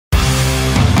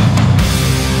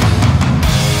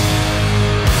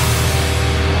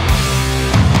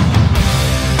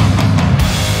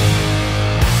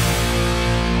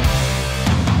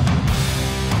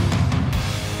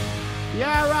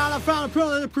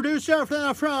producer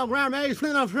from Grand Magus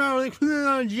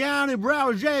from Johnny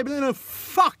Brower J.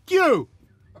 Fuck you.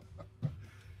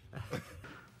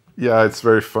 Yeah, it's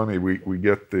very funny. We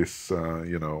get this,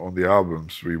 you know, on the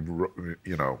albums. You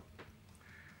know,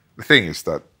 the thing is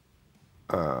that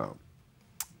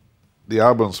the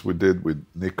albums we did with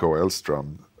Nico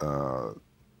Elstrom,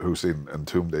 who's in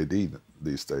Entombed AD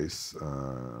these days,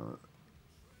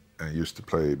 and used to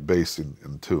play bass in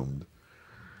Entombed,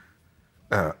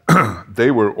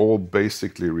 they were all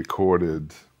basically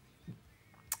recorded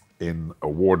in a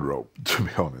wardrobe, to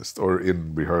be honest, or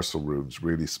in rehearsal rooms,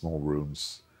 really small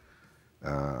rooms.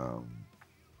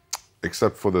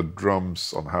 Except for the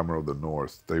drums on Hammer of the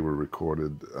North, they were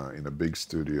recorded in a big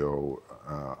studio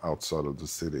outside of the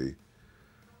city.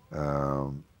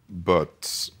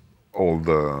 But all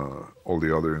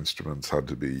the other instruments had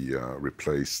to be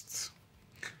replaced.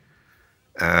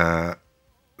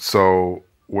 So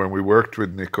when we worked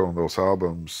with Nico on those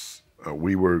albums,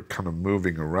 we were kind of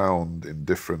moving around in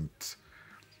different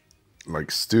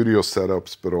like studio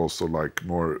setups, but also like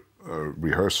more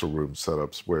rehearsal room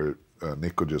setups where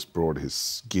Nico just brought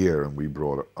his gear and we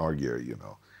brought our gear, you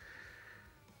know.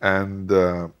 And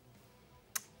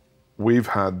we've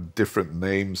had different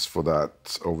names for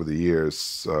that over the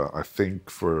years. I think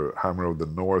for Hammer of the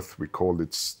North, we called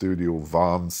it Studio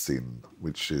Wahnsinn,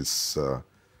 which is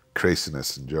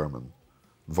craziness in German,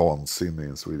 Vansinne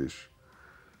in Swedish.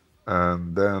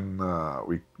 And then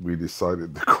we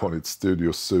decided to call it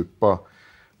Studio Supa,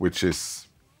 which is,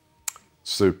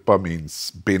 Supa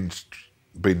means binge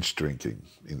drinking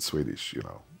in Swedish, you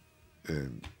know,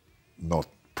 and not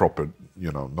proper,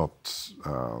 you know, not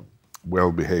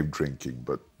well-behaved drinking,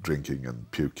 but drinking and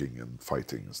puking and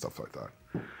fighting and stuff like that.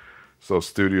 So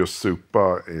Studio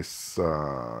Supa is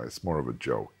it's more of a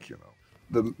joke, you know.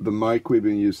 The mic we've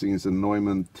been using is a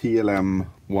Neumann TLM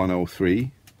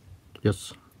 103.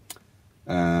 Yes.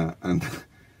 And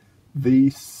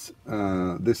this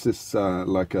is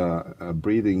like a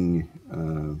breathing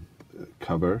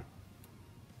cover,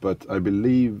 but I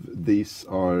believe these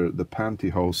are the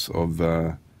pantyhose of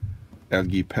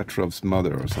L.G. Petrov's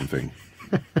mother or something.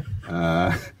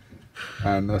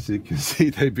 And as you can see,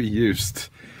 they've been used.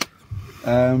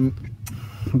 By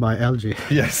LG.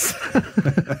 Yes.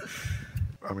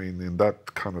 I mean, in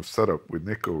that kind of setup with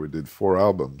Nico, we did 4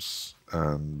 albums,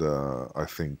 and I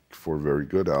think 4 very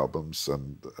good albums,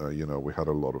 and you know, we had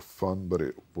a lot of fun, but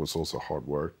it was also hard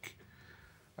work.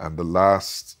 And the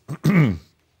last,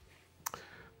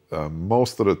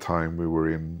 most of the time we were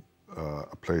in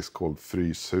a place called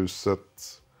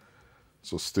Fryshuset.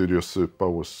 So Studio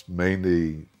Supa was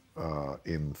mainly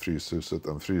in Fryshuset,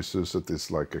 and Fryshuset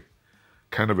is like a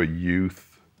kind of a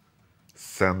youth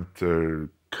center,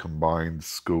 combined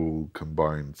school,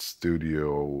 combined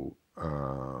studio,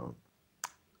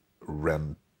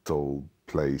 rental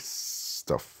place,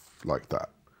 stuff like that.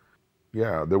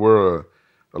 Yeah, there were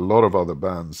a lot of other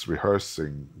bands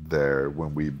rehearsing there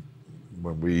when we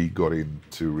got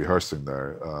into rehearsing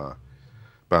there.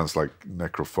 Bands like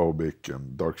Necrophobic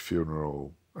and Dark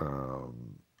Funeral,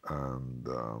 and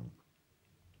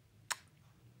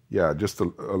yeah, just a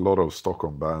lot of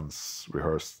Stockholm bands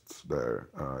rehearsed there,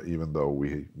 even though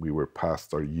we were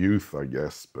past our youth, I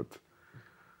guess. But,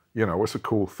 you know, it was a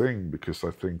cool thing because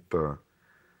I think the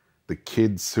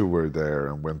kids who were there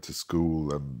and went to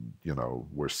school and, you know,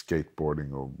 were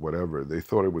skateboarding or whatever, they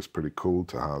thought it was pretty cool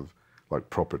to have like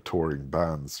proper touring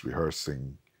bands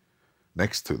rehearsing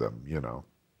next to them, you know.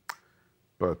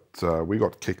 But we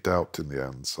got kicked out in the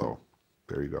end, so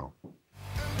there you go.